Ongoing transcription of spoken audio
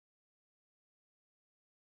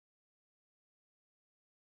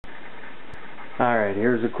Alright,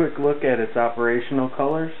 here's a quick look at its operational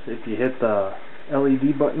colors. If you hit the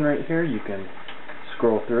LED button right here, you can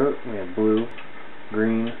scroll through it. We have blue,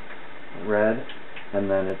 green, red, and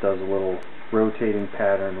then it does a little rotating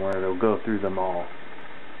pattern where it'll go through them all.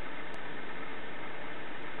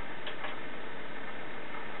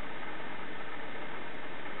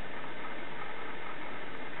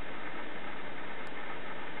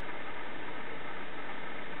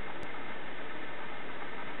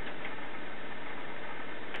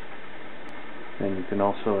 And you can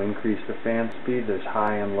also increase the fan speed. There's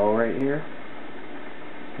high and low right here.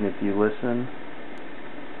 And if you listen,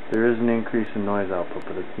 there is an increase in noise output,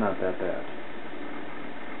 but it's not that bad.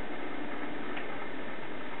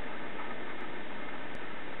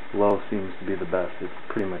 Low seems to be the best. It's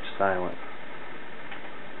pretty much silent.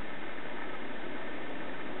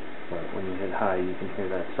 But when you hit high, you can hear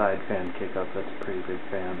that side fan kick up. That's a pretty big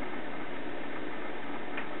fan.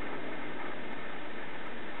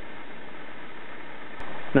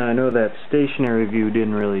 Now I know that stationary view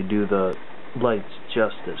didn't really do the lights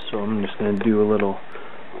justice, so I'm just going to do a little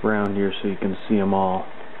round here so you can see them all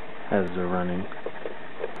as they're running.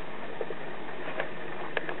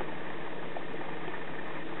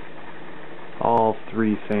 All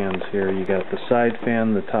three fans here. You got the side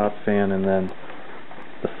fan, the top fan, and then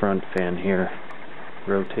the front fan here.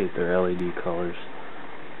 Rotate their LED colors.